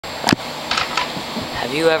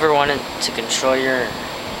Have you ever wanted to control your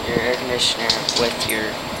air conditioner with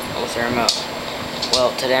a remote?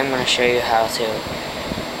 Well, today I'm going to show you how to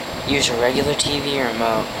use a regular TV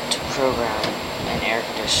remote to program an air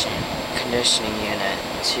conditioning unit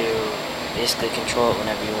to basically control it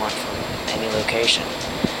whenever you want from any location.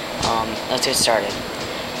 Let's get started.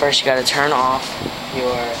 First, you got to turn off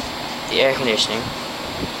the air conditioning.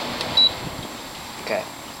 Okay.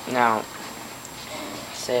 Now,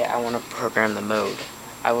 say I want to program the mode.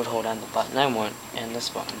 I would hold down the button I want and this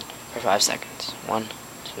button for 5 seconds. 1,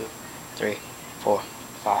 2, 3, 4,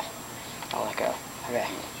 5. I'll let go. Okay.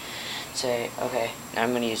 Say, okay, now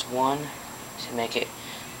I'm going to use 1 to make it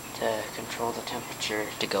to control the temperature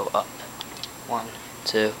to go up. 1,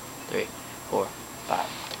 2, 3, 4, 5.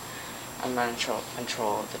 I'm going to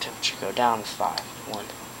control the temperature to go down with 5. 1,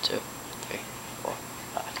 2, 3, 4,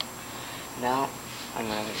 5. Now I'm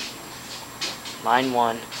going to line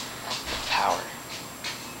 1 power.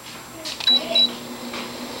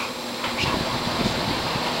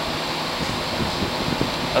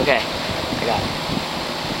 Okay, I got it.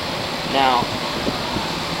 Now,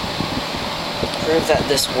 to prove that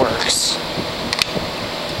this works,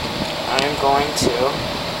 I'm going to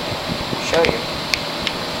show you.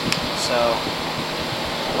 So,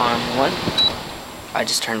 line 1, I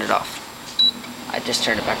just turned it off. I just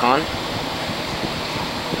turned it back on.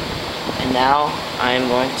 And now I'm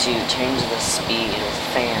going to change the speed of the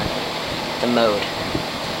fan, the mode.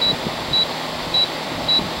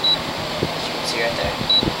 As you can see right there.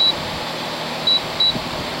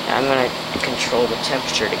 Now I'm going to control the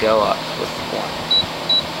temperature to go up with 1.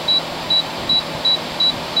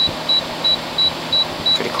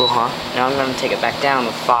 Pretty cool, huh? Now I'm going to take it back down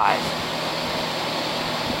with 5.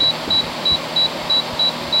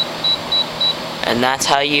 And that's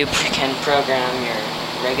how you can program your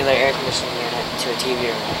regular air conditioning unit to a TV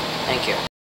remote. Thank you.